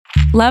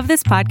Love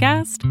this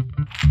podcast?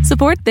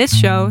 Support this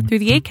show through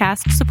the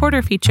Acast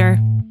supporter feature.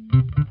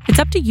 It's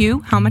up to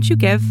you how much you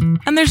give,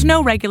 and there's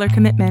no regular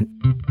commitment.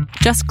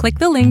 Just click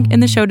the link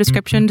in the show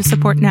description to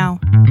support now.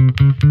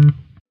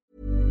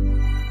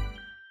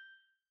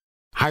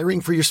 Hiring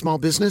for your small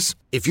business?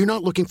 If you're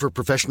not looking for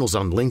professionals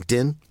on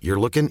LinkedIn, you're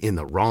looking in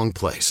the wrong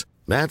place.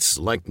 That's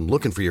like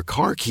looking for your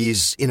car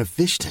keys in a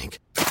fish tank.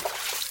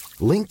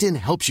 LinkedIn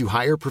helps you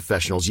hire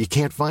professionals you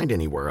can't find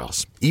anywhere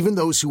else, even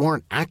those who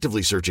aren't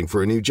actively searching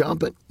for a new job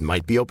but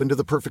might be open to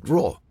the perfect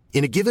role.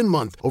 In a given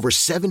month, over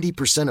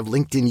 70% of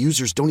LinkedIn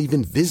users don't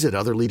even visit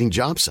other leading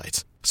job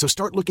sites. So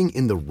start looking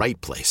in the right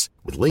place.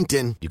 With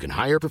LinkedIn, you can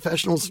hire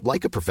professionals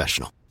like a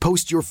professional.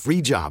 Post your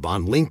free job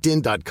on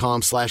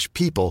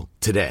linkedin.com/people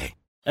today.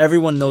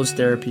 Everyone knows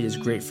therapy is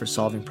great for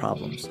solving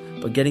problems,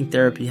 but getting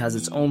therapy has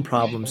its own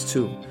problems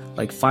too,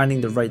 like finding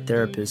the right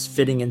therapist,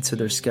 fitting into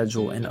their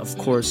schedule, and of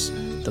course,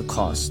 the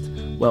cost.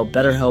 Well,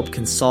 BetterHelp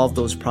can solve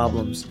those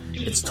problems.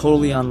 It's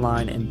totally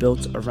online and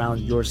built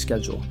around your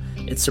schedule.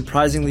 It's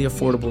surprisingly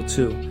affordable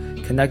too.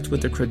 Connect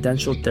with a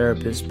credentialed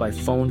therapist by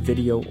phone,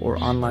 video, or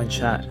online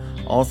chat,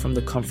 all from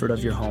the comfort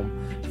of your home.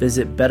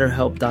 Visit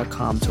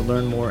BetterHelp.com to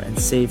learn more and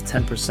save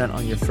 10%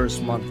 on your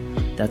first month.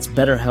 That's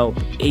BetterHelp,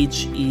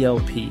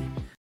 H-E-L-P.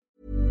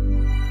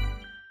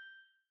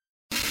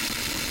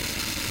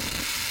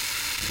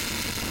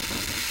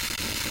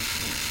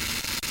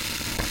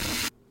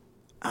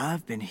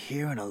 I've been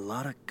hearing a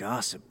lot of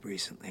gossip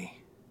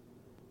recently.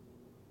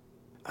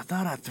 I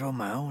thought I'd throw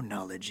my own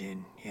knowledge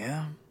in,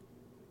 yeah?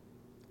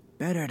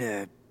 Better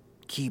to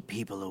keep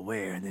people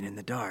aware than in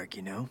the dark,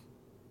 you know?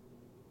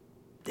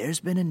 There's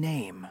been a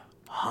name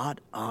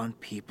hot on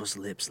people's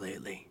lips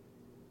lately.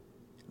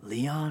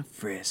 Leon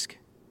Frisk.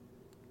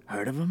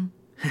 Heard of him?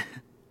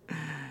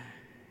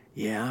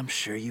 Yeah, I'm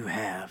sure you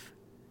have.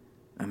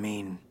 I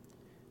mean,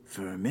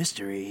 for a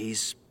mystery,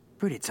 he's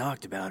pretty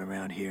talked about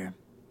around here.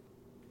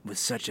 With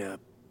such a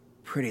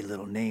pretty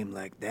little name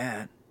like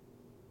that,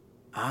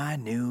 I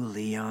knew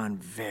Leon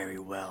very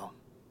well.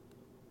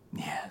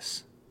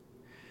 Yes.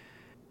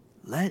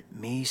 Let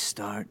me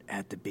start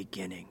at the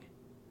beginning.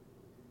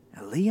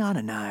 Now, Leon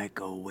and I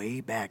go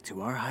way back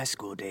to our high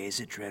school days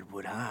at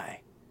Dreadwood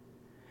High.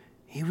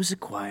 He was a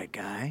quiet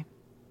guy.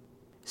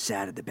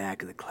 Sat at the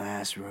back of the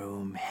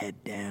classroom,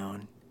 head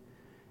down.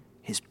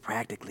 His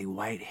practically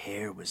white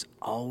hair was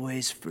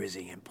always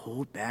frizzy and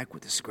pulled back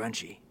with a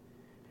scrunchie.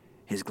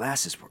 His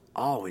glasses were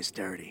always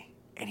dirty,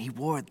 and he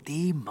wore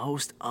the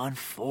most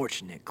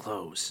unfortunate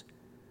clothes.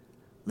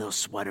 Little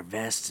sweater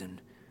vests and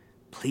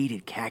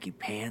pleated khaki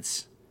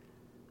pants.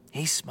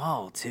 He's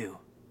small, too.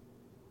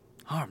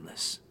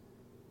 Harmless.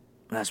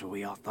 That's what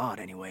we all thought,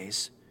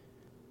 anyways.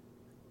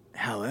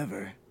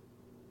 However,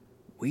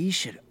 we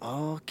should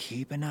all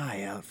keep an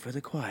eye out for the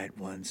quiet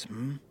ones,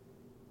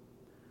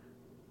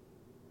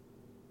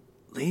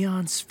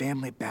 Leon's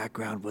family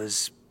background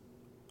was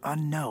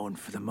unknown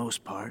for the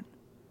most part.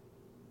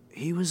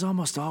 He was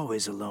almost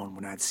always alone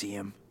when I'd see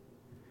him.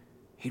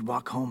 He'd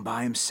walk home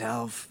by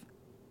himself,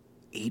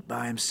 eat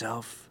by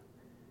himself,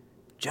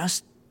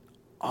 just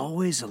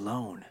always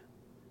alone.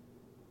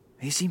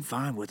 He seemed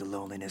fine with the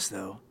loneliness,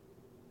 though.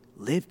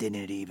 Lived in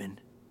it, even.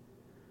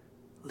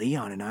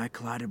 Leon and I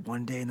collided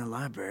one day in the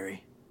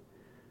library.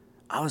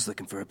 I was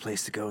looking for a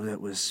place to go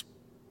that was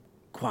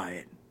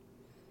quiet.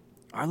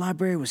 Our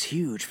library was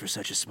huge for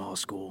such a small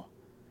school.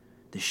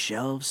 The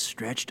shelves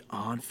stretched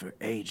on for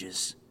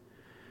ages.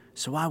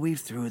 So I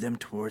weaved through them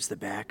towards the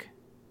back.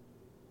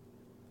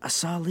 I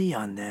saw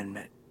Leon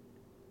then.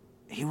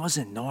 He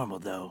wasn't normal,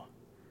 though.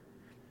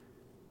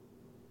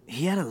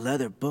 He had a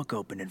leather book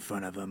open in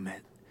front of him.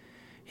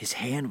 His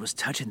hand was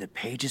touching the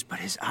pages, but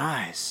his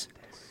eyes,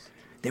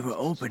 they were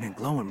open and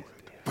glowing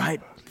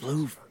bright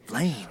blue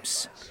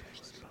flames.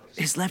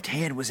 His left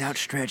hand was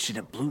outstretched and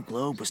a blue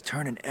globe was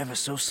turning ever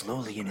so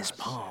slowly in his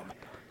palm,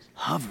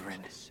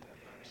 hovering.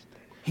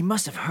 He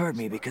must have heard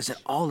me because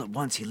all at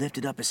once he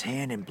lifted up his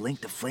hand and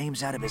blinked the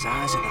flames out of his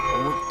eyes and the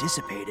orb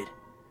dissipated.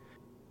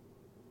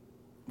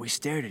 We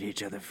stared at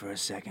each other for a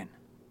second.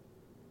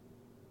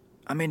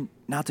 I mean,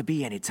 not to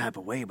be any type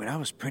of way, but I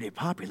was pretty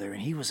popular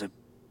and he was a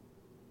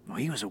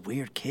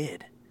weird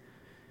kid.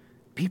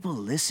 People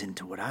listened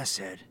to what I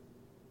said.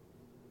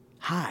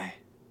 Hi,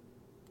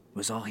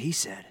 was all he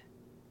said.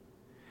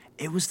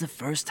 It was the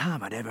first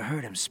time I'd ever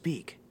heard him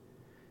speak.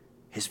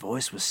 His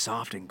voice was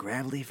soft and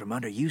gravelly from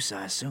under use,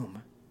 I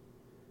assume.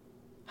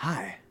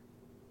 Hi,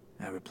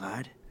 I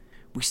replied.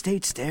 We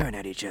stayed staring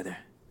at each other.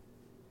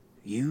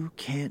 You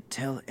can't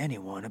tell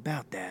anyone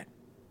about that,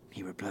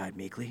 he replied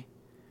meekly.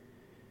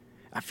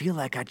 I feel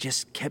like I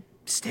just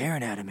kept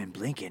staring at him and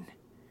blinking.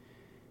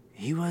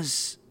 He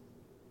was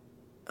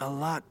a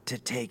lot to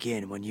take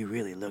in when you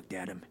really looked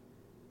at him.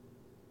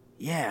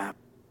 Yeah,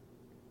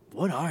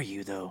 what are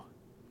you, though?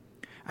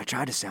 I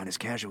tried to sound as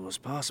casual as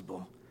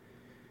possible.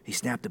 He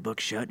snapped the book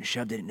shut and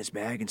shoved it in his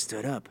bag and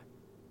stood up.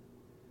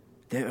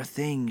 There are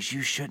things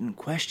you shouldn't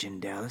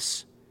question,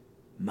 Dallas.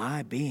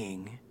 My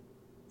being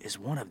is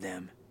one of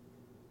them.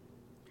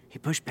 He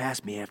pushed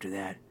past me after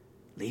that,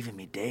 leaving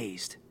me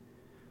dazed.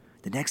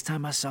 The next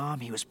time I saw him,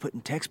 he was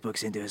putting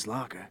textbooks into his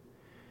locker.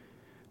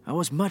 I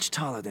was much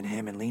taller than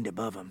him and leaned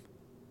above him.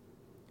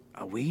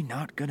 "Are we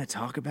not going to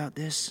talk about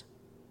this?"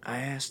 I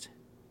asked.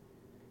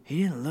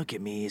 He didn't look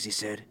at me as he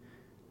said,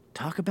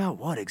 "Talk about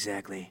what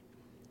exactly?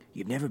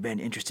 You've never been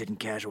interested in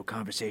casual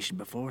conversation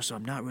before, so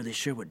I'm not really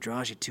sure what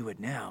draws you to it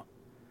now.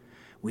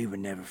 We were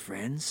never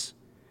friends,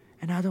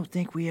 and I don't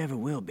think we ever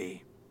will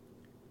be.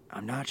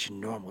 I'm not your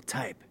normal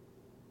type.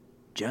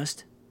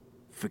 Just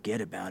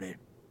forget about it."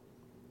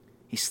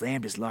 He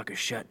slammed his locker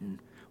shut and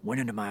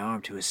went under my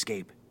arm to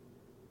escape.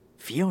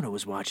 Fiona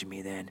was watching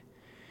me then.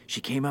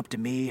 She came up to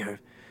me, her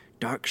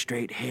dark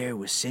straight hair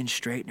was singed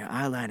straight and her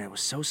eyeliner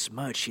was so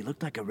smudged she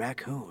looked like a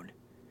raccoon.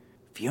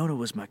 Fiona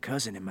was my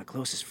cousin and my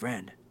closest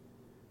friend.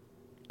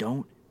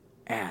 "Don't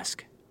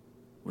ask,"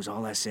 was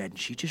all I said, and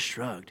she just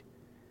shrugged.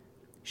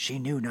 She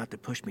knew not to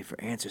push me for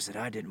answers that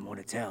I didn't want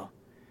to tell.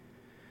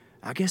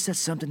 I guess that's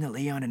something that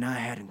Leon and I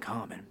had in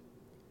common.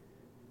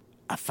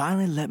 I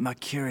finally let my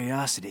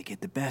curiosity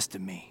get the best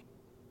of me.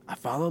 I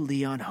followed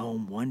Leon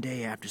home one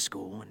day after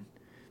school, and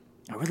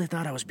I really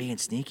thought I was being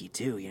sneaky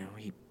too,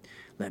 he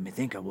let me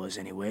think I was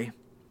anyway.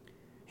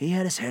 He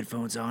had his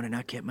headphones on and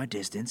I kept my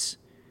distance.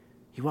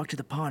 He walked to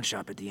the pawn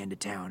shop at the end of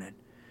town, and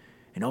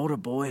an older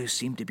boy who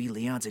seemed to be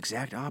Leon's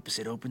exact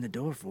opposite opened the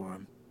door for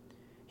him.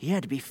 He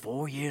had to be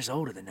 4 years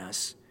older than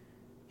us.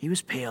 He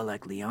was pale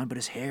like Leon, but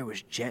his hair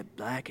was jet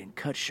black and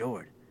cut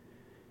short.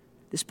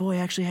 This boy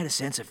actually had a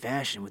sense of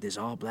fashion with his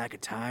all-black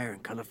attire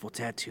and colorful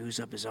tattoos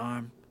up his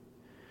arm.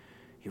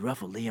 He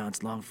ruffled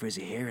Leon's long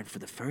frizzy hair, and for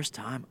the first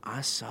time,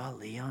 I saw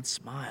Leon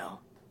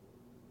smile.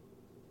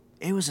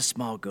 It was a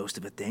small ghost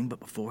of a thing, but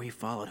before he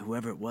followed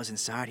whoever it was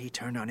inside, he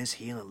turned on his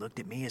heel and looked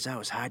at me as I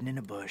was hiding in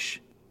a bush.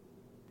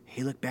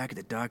 He looked back at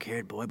the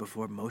dark-haired boy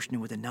before motioning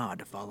with a nod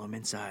to follow him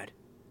inside.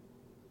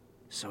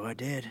 So I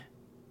did.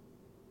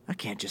 I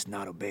can't just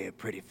not obey a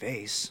pretty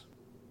face.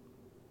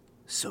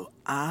 So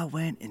I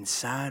went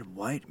inside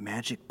White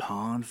Magic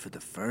Pond for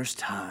the first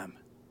time.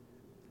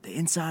 The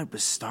inside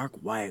was stark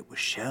white with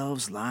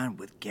shelves lined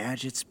with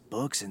gadgets,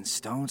 books, and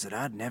stones that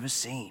I'd never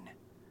seen.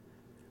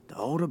 The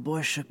older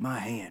boy shook my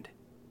hand.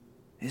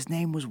 His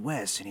name was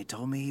Wes, and he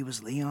told me he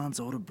was Leon's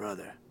older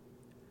brother.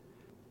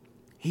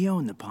 He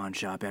owned the pawn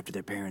shop after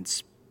their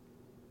parents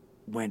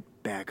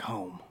went back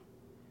home.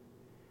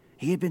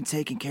 He had been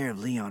taking care of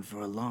Leon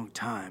for a long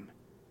time.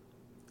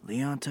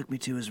 Leon took me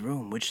to his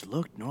room, which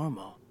looked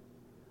normal.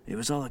 It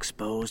was all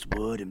exposed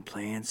wood and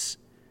plants,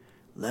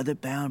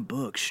 leather-bound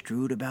books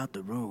strewed about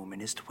the room,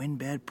 and his twin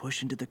bed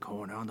pushed into the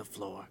corner on the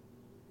floor.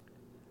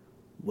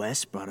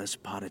 Wes brought us a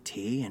pot of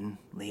tea, and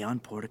Leon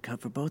poured a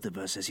cup for both of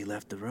us as he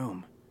left the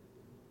room.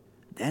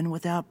 Then,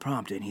 without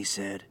prompting, he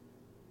said,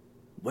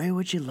 "Where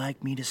would you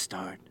like me to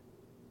start?"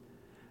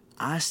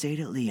 I stayed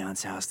at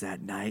Leon's house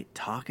that night,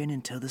 talking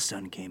until the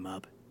sun came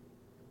up.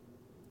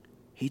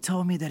 He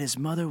told me that his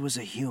mother was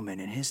a human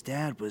and his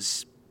dad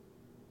was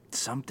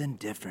something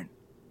different.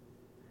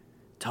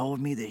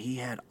 Told me that he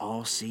had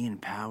all-seeing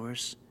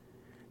powers,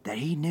 that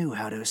he knew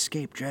how to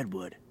escape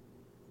Dreadwood.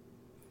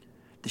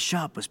 The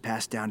shop was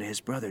passed down to his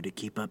brother to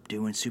keep up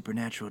doing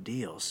supernatural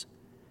deals.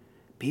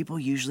 People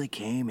usually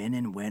came in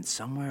and went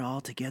somewhere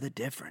altogether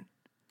different.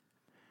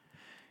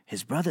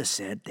 His brother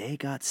said they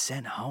got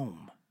sent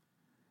home.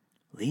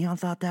 Leon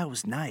thought that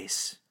was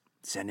nice,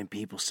 sending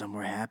people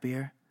somewhere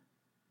happier.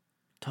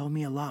 Told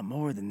me a lot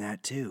more than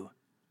that, too.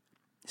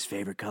 His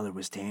favorite color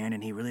was tan,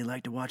 and he really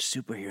liked to watch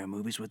superhero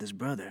movies with his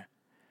brother.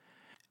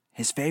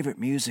 His favorite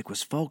music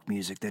was folk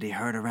music that he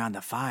heard around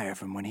the fire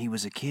from when he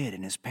was a kid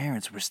and his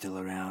parents were still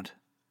around.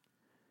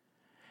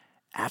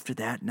 After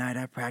that night,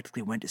 I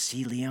practically went to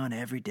see Leon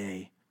every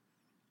day.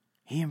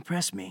 He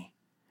impressed me.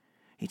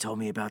 He told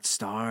me about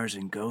stars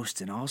and ghosts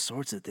and all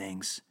sorts of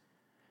things.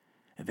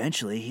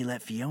 Eventually, he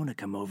let Fiona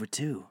come over,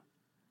 too.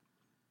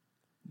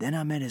 Then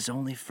I met his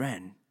only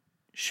friend,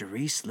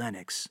 Charisse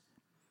Lennox.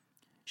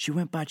 She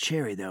went by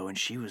Cherry, though, and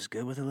she was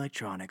good with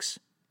electronics.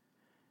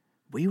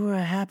 We were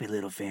a happy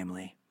little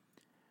family.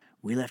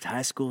 We left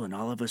high school and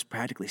all of us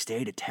practically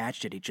stayed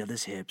attached at each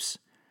other's hips.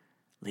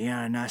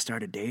 Leon and I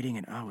started dating,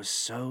 and I was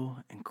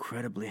so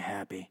incredibly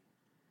happy.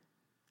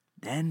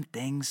 Then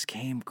things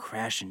came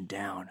crashing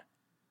down.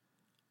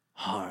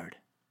 Hard.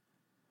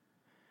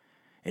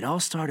 It all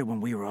started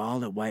when we were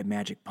all at White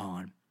Magic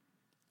Pond.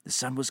 The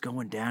sun was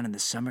going down and the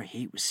summer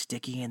heat was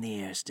sticky in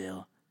the air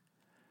still.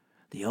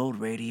 The old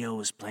radio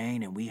was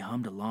playing and we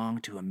hummed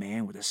along to a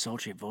man with a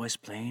sultry voice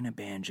playing a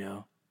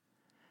banjo.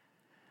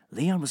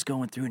 Leon was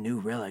going through new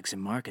relics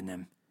and marking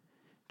them.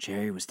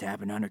 Cherry was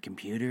tapping on her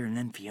computer, and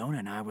then Fiona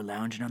and I were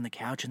lounging on the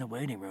couch in the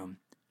waiting room,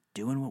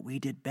 doing what we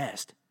did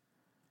best,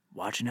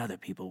 watching other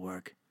people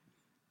work.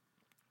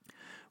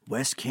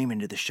 Wes came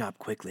into the shop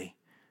quickly.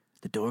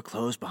 The door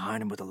closed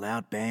behind him with a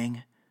loud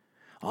bang.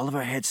 All of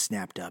our heads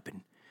snapped up,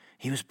 and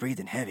he was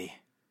breathing heavy.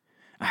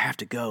 "I have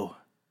to go,"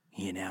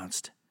 he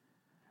announced.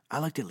 I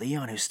looked at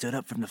Leon, who stood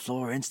up from the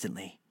floor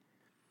instantly.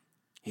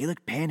 He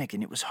looked panicked,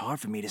 and it was hard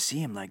for me to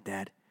see him like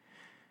that.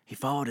 He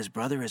followed his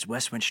brother as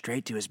Wes went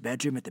straight to his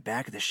bedroom at the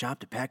back of the shop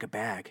to pack a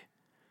bag.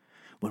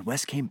 When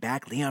Wes came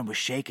back, Leon was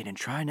shaking and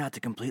trying not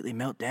to completely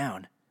melt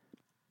down.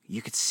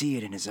 You could see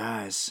it in his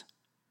eyes.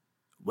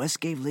 Wes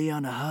gave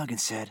Leon a hug and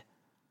said,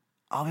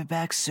 "I'll be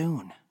back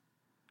soon."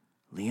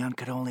 Leon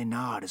could only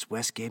nod as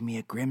Wes gave me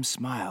a grim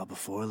smile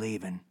before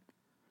leaving.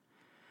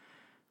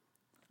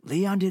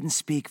 Leon didn't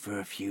speak for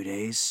a few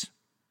days.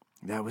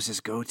 That was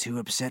his go-to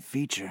upset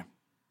feature.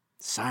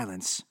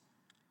 Silence.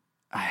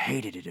 I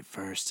hated it at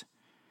first.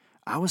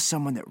 I was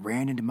someone that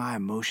ran into my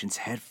emotions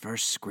head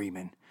first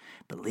screaming,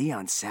 but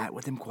Leon sat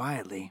with him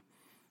quietly.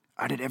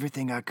 I did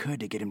everything I could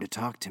to get him to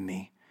talk to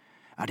me.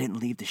 I didn't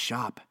leave the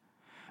shop.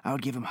 I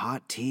would give him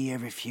hot tea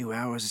every few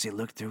hours as he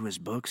looked through his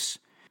books.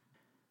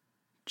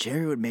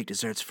 Jerry would make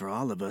desserts for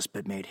all of us,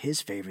 but made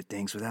his favorite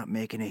things without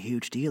making a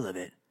huge deal of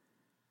it.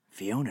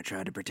 Fiona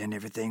tried to pretend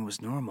everything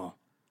was normal.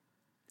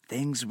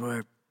 Things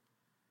were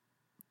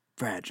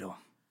fragile.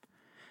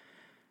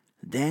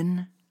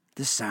 Then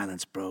the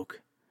silence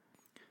broke.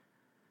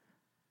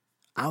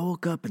 I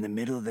woke up in the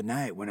middle of the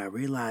night when I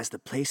realized the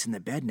place in the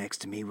bed next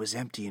to me was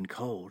empty and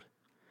cold.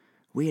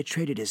 We had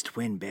traded his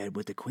twin bed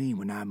with the Queen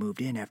when I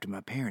moved in after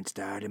my parents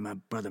died and my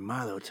brother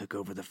Milo took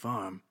over the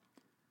farm.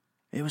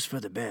 It was for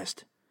the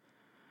best.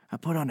 I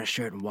put on a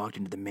shirt and walked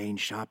into the main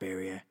shop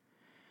area.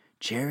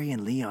 Cherry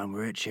and Leon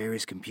were at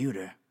Cherry's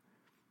computer.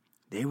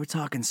 They were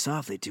talking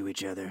softly to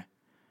each other.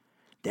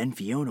 Then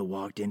Fiona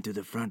walked in through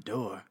the front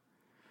door.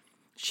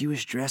 She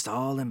was dressed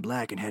all in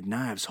black and had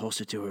knives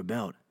holstered to her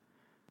belt.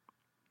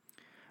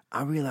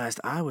 I realized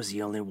I was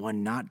the only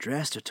one not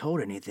dressed or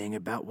told anything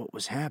about what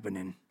was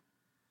happening.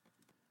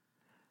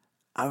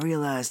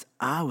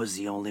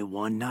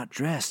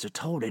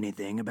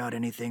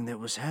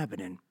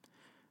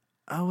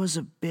 I was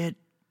a bit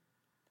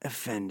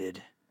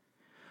offended.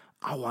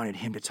 I wanted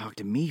him to talk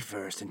to me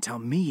first and tell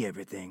me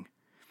everything.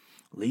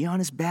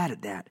 Leon is bad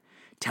at that,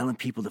 telling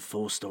people the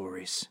full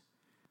stories.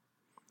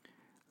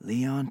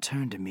 Leon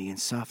turned to me and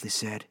softly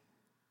said,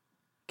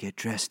 "Get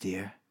dressed,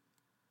 dear.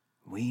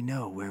 We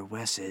know where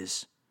Wes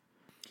is."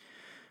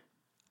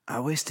 I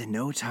wasted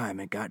no time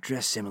and got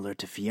dressed similar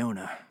to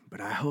Fiona,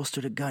 but I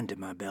holstered a gun to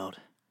my belt.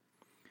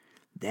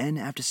 Then,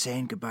 after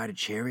saying goodbye to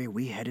Cherry,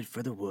 we headed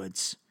for the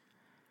woods.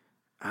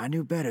 I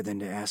knew better than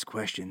to ask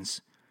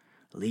questions.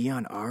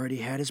 Leon already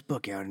had his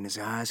book out and his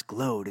eyes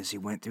glowed as he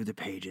went through the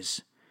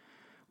pages.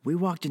 We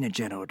walked in a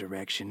general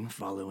direction,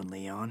 following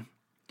Leon.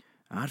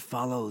 I'd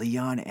follow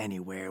Leon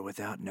anywhere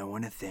without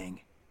knowing a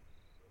thing.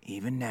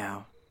 Even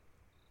now,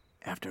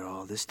 after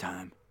all this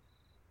time.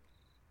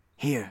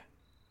 Here.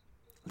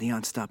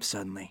 Leon stopped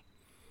suddenly.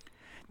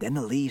 Then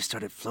the leaves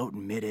started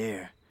floating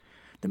mid-air.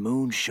 The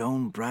moon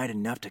shone bright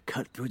enough to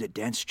cut through the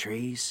dense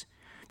trees.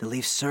 The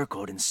leaves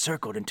circled and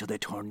circled until they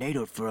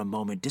tornadoed for a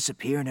moment,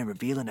 disappearing and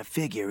revealing a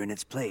figure in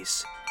its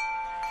place.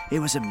 It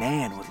was a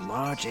man with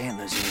large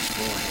antlers in his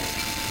forehead.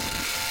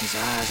 His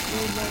eyes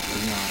glowed like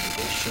Leon, but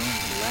they shone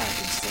black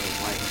instead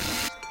of white.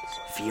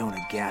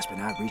 Fiona gasped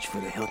and I reached for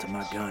the hilt of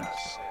my gun.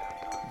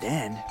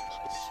 Then,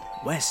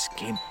 Wes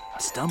came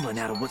stumbling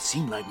out of what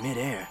seemed like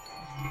midair.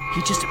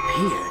 He just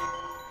appeared.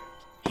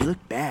 He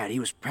looked bad. He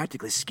was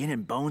practically skin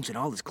and bones and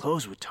all his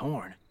clothes were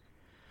torn.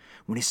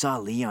 When he saw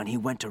Leon, he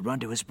went to run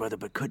to his brother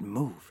but couldn't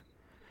move.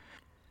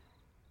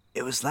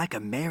 It was like a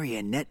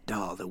marionette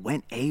doll that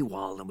went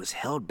AWOL and was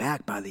held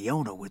back by the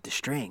owner with the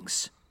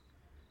strings.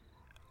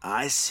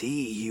 "I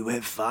see you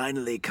have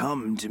finally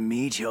come to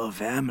meet your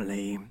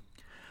family.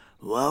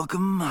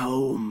 Welcome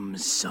home,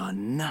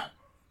 son,"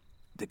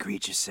 the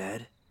creature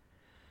said.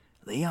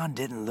 Leon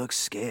didn't look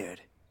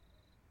scared.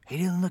 He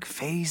didn't look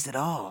fazed at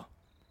all.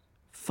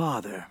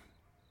 "Father,"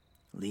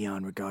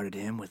 Leon regarded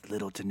him with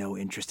little to no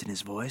interest in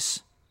his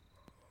voice.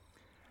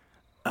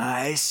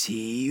 "I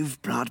see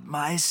you've brought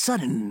my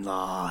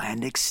son-in-law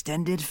and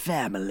extended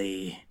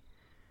family.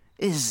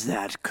 Is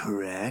that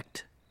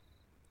correct?"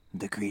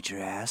 the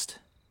creature asked.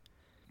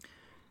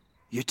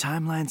 "Your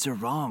timelines are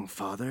wrong,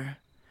 Father,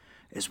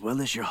 as well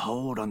as your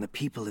hold on the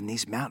people in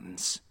these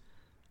mountains.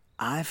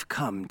 I've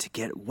come to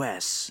get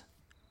Wes."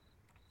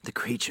 The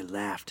creature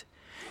laughed.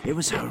 It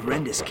was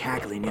horrendous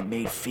cackling. It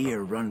made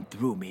fear run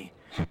through me.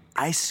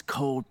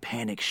 Ice-cold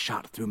panic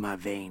shot through my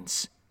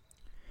veins.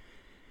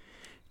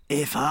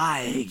 "If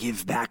I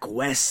give back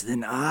Wes,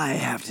 then I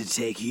have to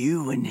take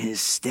you in his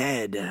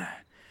stead.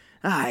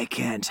 I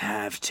can't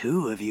have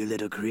two of you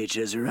little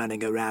creatures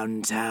running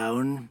around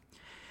town.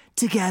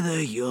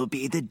 Together you'll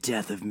be the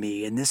death of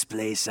me in this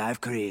place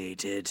I've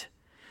created.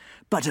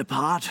 But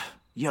apart,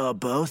 you're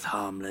both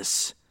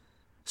harmless.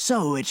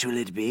 So which will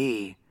it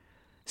be?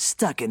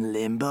 Stuck in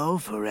limbo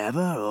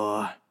forever,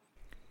 or—"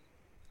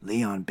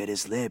 Leon bit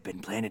his lip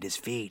and planted his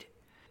feet.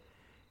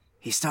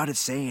 He started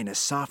saying a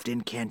soft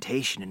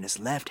incantation and his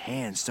left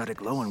hand started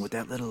glowing with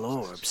that little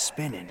orb,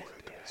 spinning.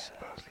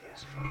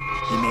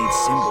 He made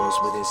symbols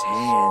with his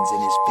hands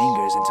and his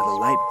fingers until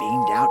the light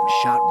beamed out and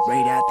shot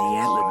right at the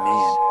antlered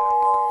man.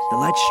 The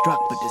light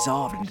struck but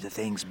dissolved into the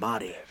thing's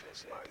body.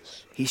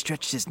 He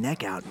stretched his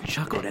neck out and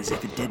chuckled as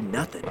if it did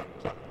nothing.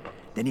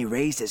 Then he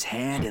raised his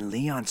hand and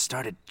Leon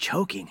started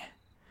choking.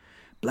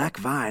 Black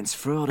vines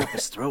furled up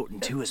his throat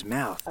and to his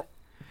mouth.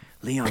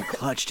 Leon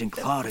clutched and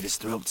clawed at his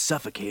throat,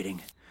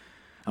 suffocating.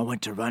 I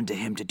went to run to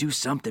him to do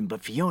something,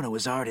 but Fiona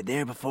was already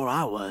there before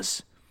I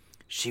was.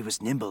 She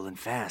was nimble and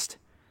fast.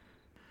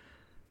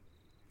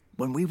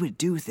 When we would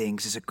do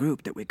things as a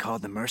group that we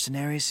called the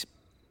mercenaries,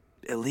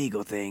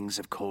 illegal things,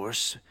 of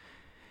course,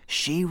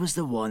 she was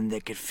the one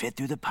that could fit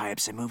through the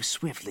pipes and move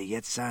swiftly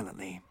yet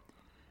silently.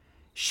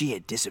 She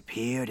had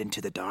disappeared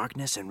into the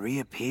darkness and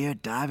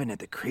reappeared, diving at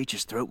the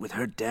creature's throat with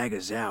her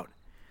daggers out.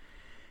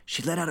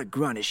 She let out a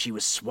grunt as she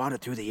was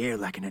swatted through the air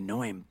like an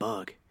annoying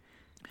bug.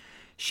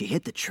 She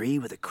hit the tree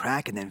with a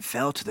crack and then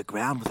fell to the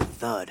ground with a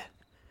thud.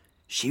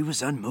 She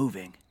was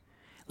unmoving.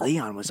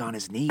 Leon was on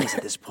his knees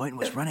at this point and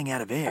was running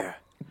out of air.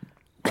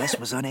 Wes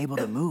was unable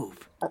to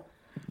move.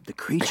 The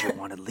creature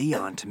wanted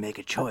Leon to make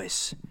a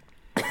choice,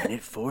 and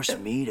it forced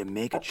me to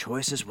make a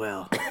choice as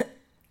well.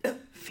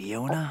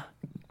 Fiona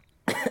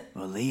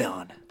or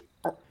Leon?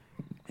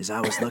 As I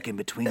was looking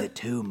between the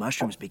two,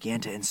 mushrooms began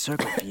to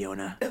encircle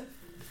Fiona.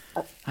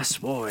 I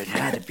swore it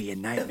had to be a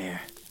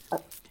nightmare.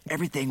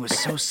 Everything was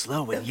so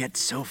slow and yet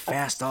so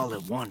fast all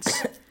at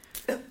once.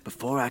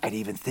 Before I could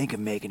even think of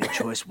making a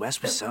choice,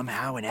 Wes was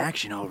somehow in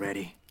action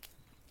already.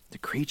 The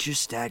creatures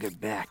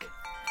staggered back.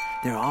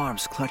 Their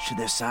arms clutched to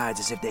their sides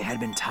as if they had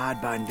been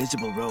tied by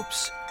invisible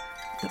ropes.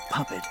 The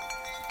puppet,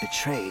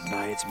 betrayed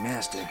by its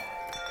master.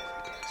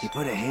 He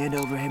put a hand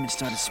over him and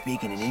started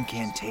speaking an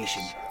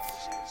incantation.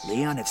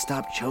 Leon had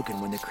stopped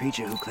choking when the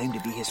creature who claimed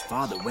to be his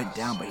father went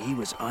down, but he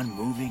was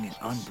unmoving and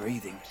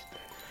unbreathing.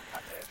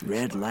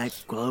 Red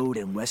light glowed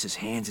in Wes's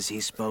hands as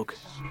he spoke.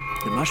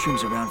 The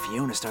mushrooms around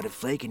Fiona started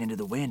flaking into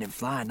the wind and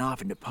flying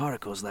off into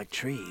particles like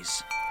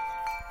trees.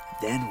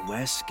 Then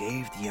Wes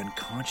gave the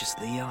unconscious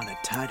Leon a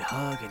tight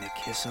hug and a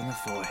kiss on the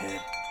forehead,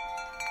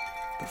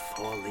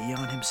 before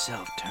Leon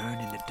himself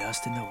turned into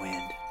dust in the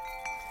wind.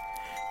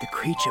 The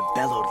creature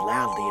bellowed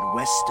loudly and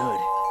Wes stood.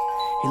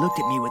 He looked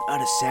at me with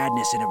utter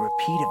sadness and a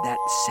repeat of that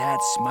sad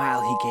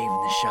smile he gave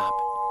in the shop.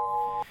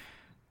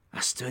 I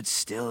stood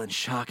still in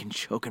shock and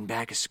choking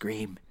back a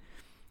scream.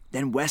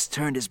 Then Wes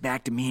turned his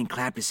back to me and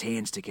clapped his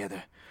hands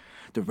together.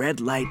 The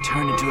red light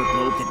turned into a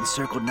globe that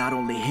encircled not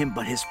only him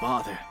but his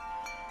father.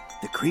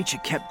 The creature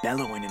kept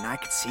bellowing, and I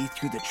could see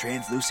through the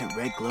translucent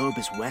red globe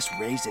as Wes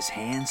raised his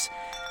hands,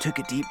 took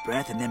a deep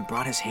breath, and then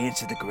brought his hands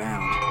to the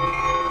ground.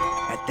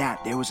 At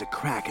that, there was a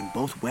crack, and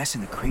both Wes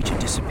and the creature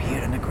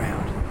disappeared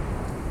underground.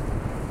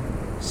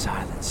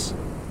 Silence.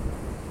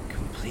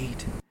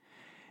 Complete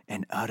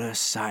and utter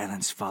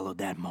silence followed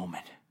that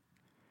moment.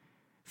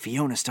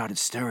 Fiona started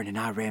stirring, and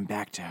I ran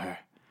back to her.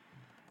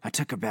 I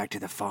took her back to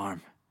the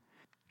farm.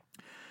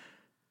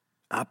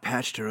 I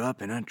patched her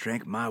up, and I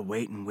drank my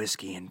weight in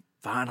whiskey, and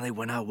finally,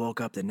 when I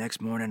woke up the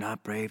next morning, I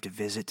braved a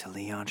visit to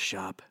Leon's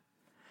shop.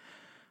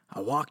 I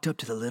walked up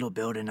to the little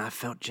building, and I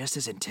felt just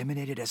as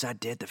intimidated as I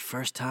did the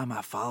first time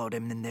I followed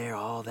him in there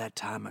all that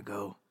time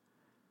ago.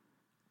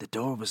 The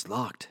door was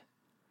locked.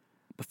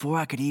 Before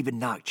I could even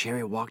knock,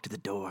 Cherry walked to the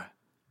door.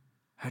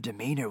 Her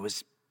demeanor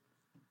was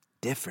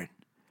different.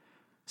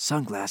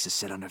 Sunglasses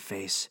set on her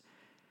face.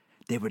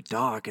 They were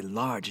dark and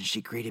large, and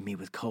she greeted me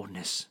with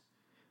coldness.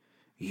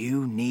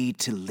 "You need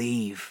to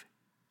leave,"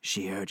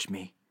 she urged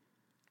me.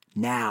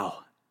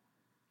 "Now.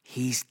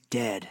 He's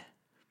dead."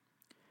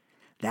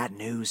 That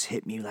news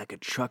hit me like a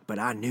truck, but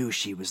I knew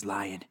she was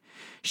lying.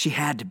 She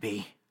had to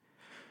be.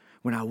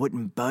 When I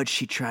wouldn't budge,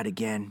 she tried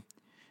again.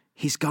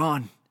 "He's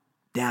gone,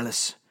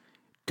 Dallas.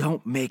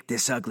 Don't make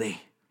this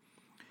ugly."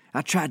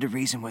 I tried to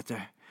reason with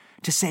her,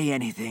 to say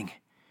anything.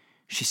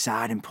 She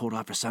sighed and pulled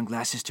off her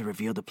sunglasses to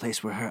reveal the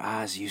place where her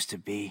eyes used to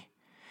be.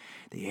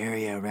 The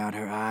area around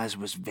her eyes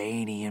was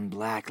veiny and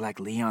black like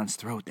Leon's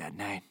throat that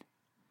night.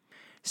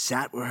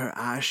 Sat where her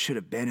eyes should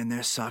have been in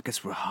their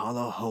sockets were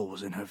hollow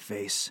holes in her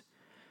face.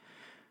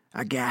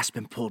 I gasped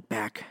and pulled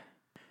back.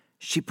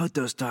 She put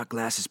those dark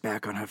glasses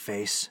back on her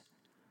face.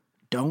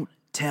 "Don't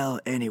tell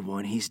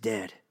anyone he's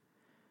dead.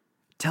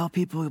 Tell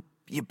people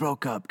you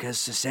broke up,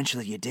 because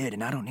essentially you did,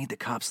 and I don't need the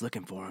cops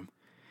looking for him.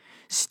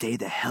 Stay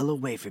the hell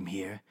away from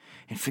here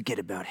and forget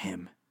about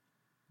him.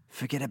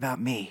 Forget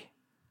about me.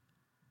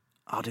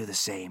 I'll do the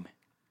same."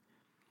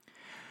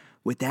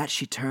 With that,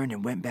 she turned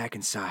and went back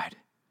inside.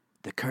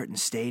 The curtain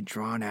stayed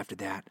drawn after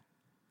that.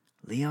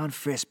 Leon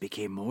Frisk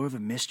became more of a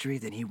mystery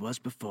than he was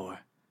before.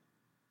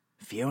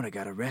 Fiona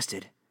got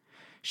arrested.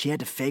 She had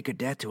to fake her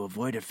death to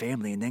avoid her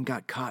family and then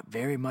got caught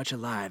very much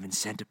alive and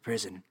sent to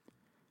prison.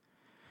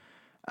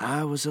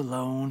 I was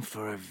alone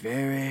for a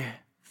very,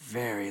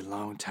 very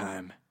long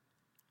time.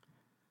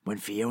 When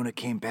Fiona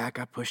came back,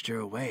 I pushed her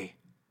away.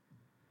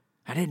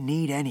 I didn't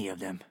need any of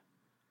them,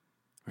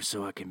 or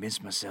so I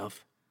convinced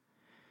myself.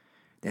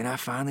 Then I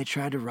finally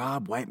tried to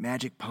rob White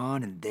Magic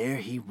Pond, and there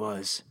he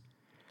was.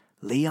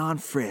 Leon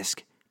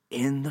Frisk,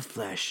 in the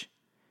flesh.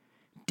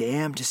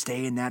 Damned to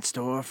stay in that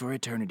store for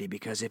eternity,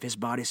 because if his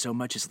body so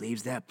much as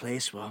leaves that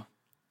place, well,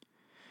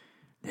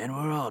 then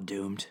we're all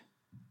doomed.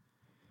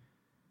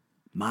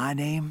 My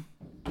name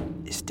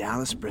is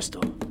Dallas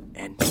Bristol,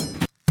 and...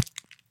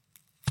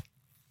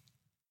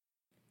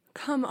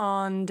 come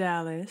on,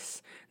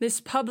 Dallas.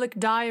 This public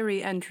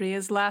diary entry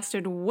has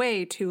lasted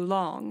way too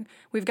long.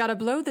 We've got to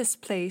blow this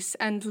place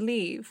and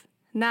leave.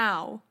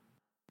 Now.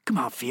 Come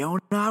on,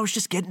 Fiona, I was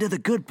just getting to the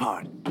good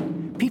part.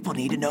 People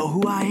need to know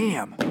who I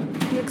am.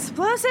 The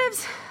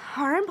explosives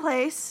are in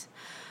place.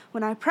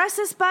 When I press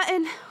this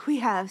button, we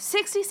have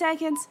 60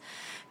 seconds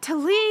to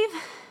leave.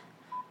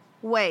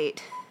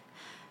 Wait.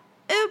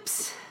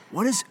 Oops.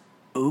 What does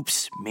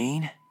oops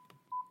mean?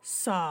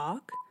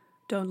 Sock,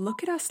 don't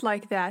look at us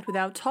like that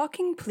without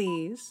talking,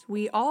 please.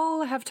 We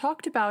all have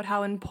talked about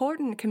how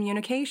important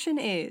communication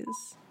is.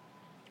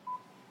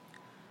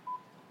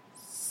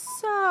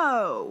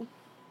 So,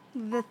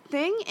 the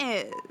thing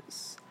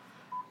is,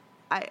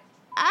 I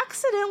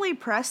accidentally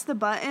pressed the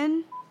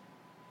button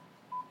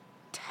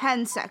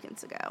 10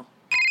 seconds ago.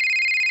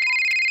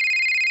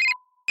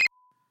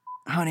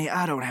 Honey,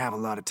 I don't have a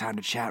lot of time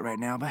to chat right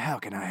now, but how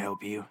can I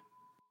help you?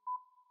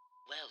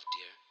 Well,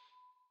 dear,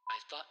 I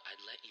thought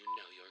I'd let you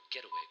know your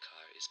getaway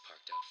car is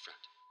parked out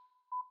front.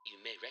 You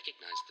may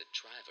recognize the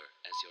driver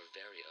as your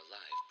very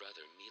alive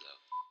brother Milo.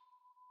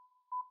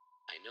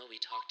 I know we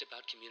talked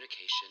about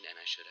communication, and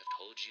I should have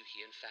told you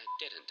he in fact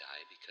didn't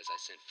die because I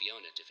sent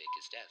Fiona to fake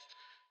his death,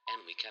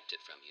 and we kept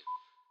it from you.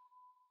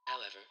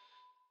 However,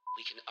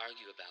 we can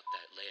argue about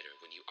that later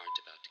when you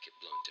aren't about to get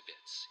blown to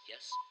bits,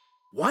 yes?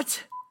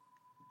 What?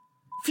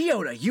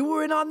 Fiona, you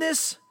were in on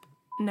this?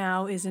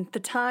 Now isn't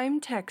the time,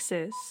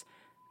 Texas.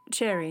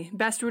 Cherry,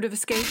 best route of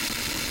escape?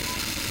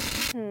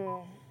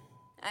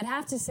 I'd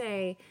have to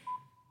say,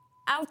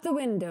 out the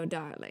window,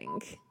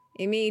 darling.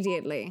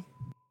 Immediately.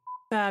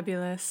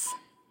 Fabulous.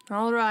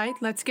 All right,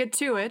 let's get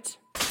to it.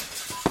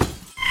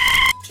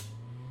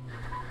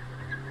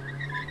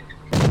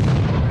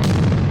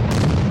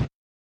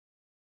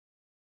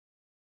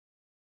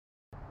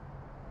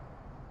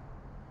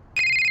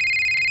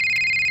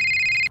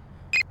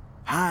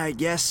 Hi,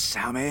 yes,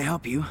 how may I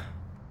help you?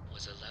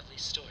 Was a lovely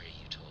story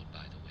you told,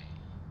 by the way.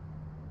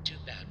 Too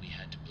bad we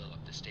had to blow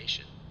up the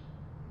station.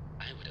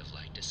 I would have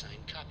liked a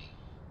signed copy.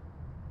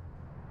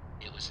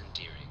 It was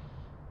endearing.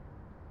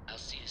 I'll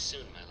see you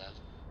soon, my love.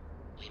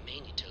 We may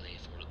need to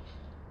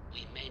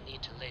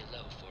lay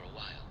low for a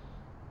while.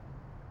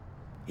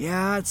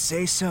 Yeah, I'd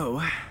say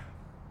so.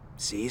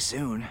 See you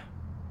soon.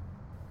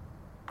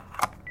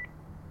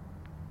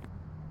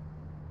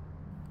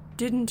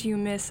 Didn't you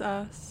miss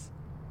us?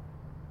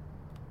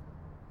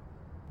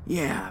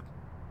 Yeah,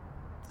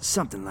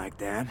 something like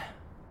that.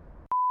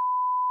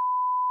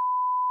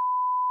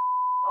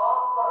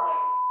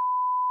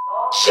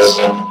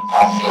 System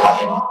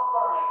offline.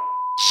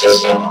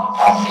 System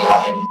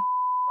offline.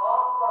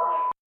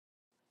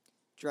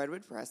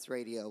 Dreadwood Press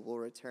Radio will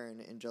return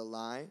in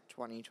July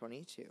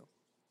 2022.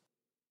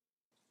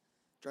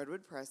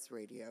 Dreadwood Press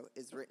Radio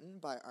is written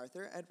by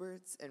Arthur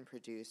Edwards and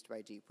produced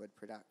by Deepwood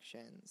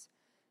Productions.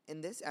 In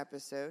this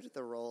episode,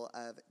 the role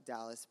of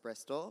Dallas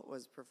Bristol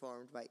was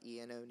performed by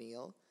Ian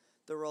O'Neill.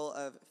 The role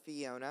of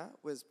Fiona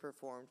was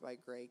performed by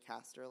Gray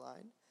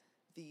Casterline.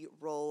 The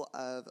role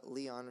of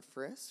Leon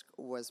Frisk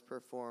was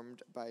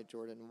performed by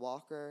Jordan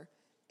Walker.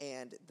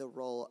 And the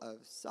role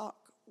of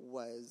Sock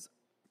was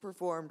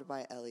performed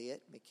by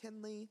Elliot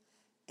McKinley.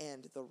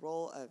 And the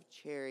role of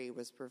Cherry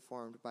was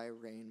performed by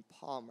Rain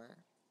Palmer.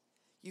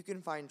 You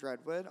can find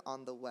Dreadwood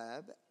on the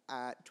web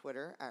at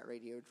Twitter at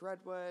Radio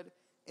Dreadwood,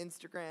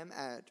 Instagram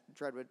at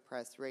Dreadwood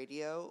Press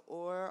Radio,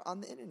 or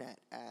on the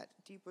internet at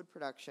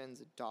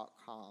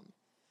deepwoodproductions.com.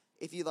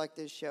 If you like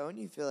this show and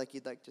you feel like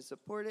you'd like to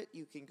support it,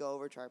 you can go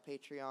over to our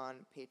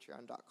Patreon,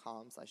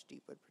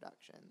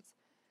 patreon.com/deepwoodproductions.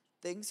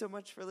 Thanks so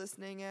much for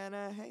listening, and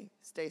hey,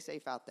 stay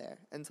safe out there.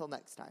 Until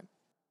next time.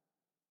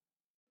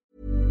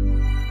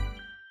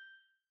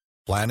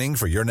 Planning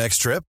for your next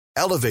trip?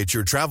 Elevate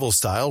your travel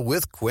style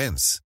with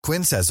Quince.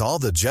 Quince has all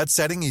the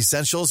jet-setting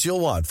essentials you'll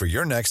want for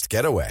your next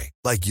getaway,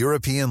 like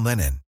European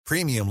linen,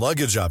 premium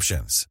luggage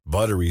options,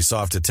 buttery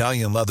soft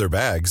Italian leather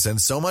bags,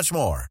 and so much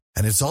more.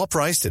 And it's all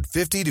priced at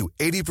 50 to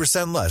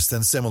 80% less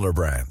than similar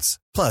brands.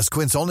 Plus,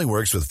 Quince only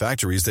works with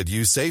factories that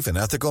use safe and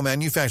ethical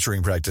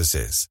manufacturing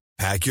practices.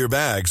 Pack your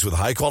bags with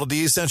high-quality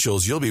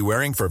essentials you'll be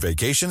wearing for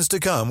vacations to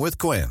come with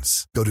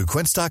Quince. Go to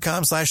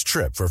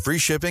quince.com/trip for free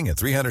shipping and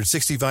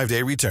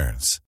 365-day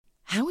returns.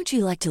 How would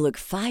you like to look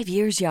 5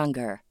 years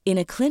younger? In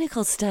a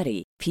clinical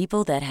study,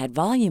 people that had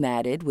volume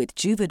added with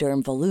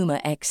Juvederm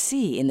Voluma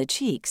XC in the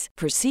cheeks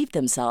perceived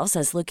themselves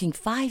as looking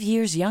 5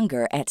 years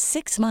younger at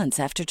 6 months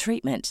after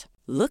treatment.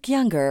 Look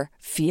younger,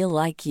 feel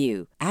like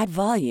you. Add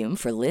volume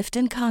for lift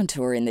and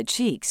contour in the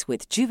cheeks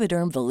with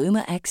Juvederm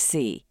Voluma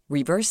XC.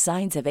 Reverse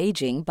signs of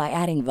aging by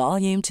adding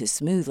volume to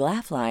smooth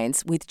laugh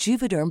lines with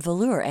Juvederm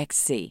Volure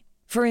XC.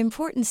 For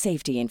important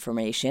safety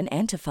information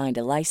and to find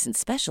a licensed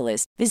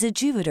specialist, visit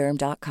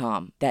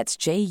Juvederm.com. That's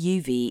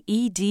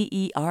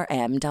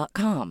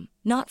JUVEDERM.com.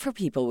 Not for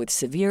people with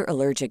severe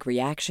allergic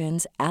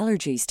reactions,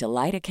 allergies to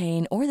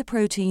lidocaine, or the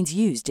proteins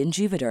used in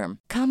Juvederm.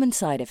 Common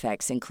side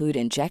effects include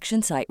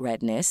injection site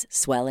redness,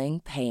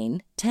 swelling,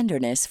 pain,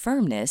 tenderness,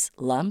 firmness,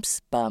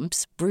 lumps,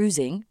 bumps,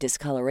 bruising,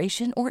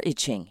 discoloration, or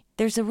itching.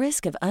 There's a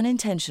risk of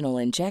unintentional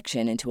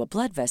injection into a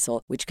blood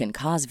vessel, which can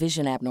cause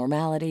vision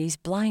abnormalities,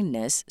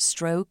 blindness,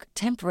 stroke,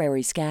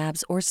 temporary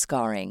scabs, or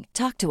scarring.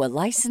 Talk to a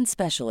licensed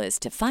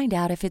specialist to find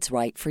out if it's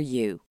right for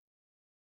you.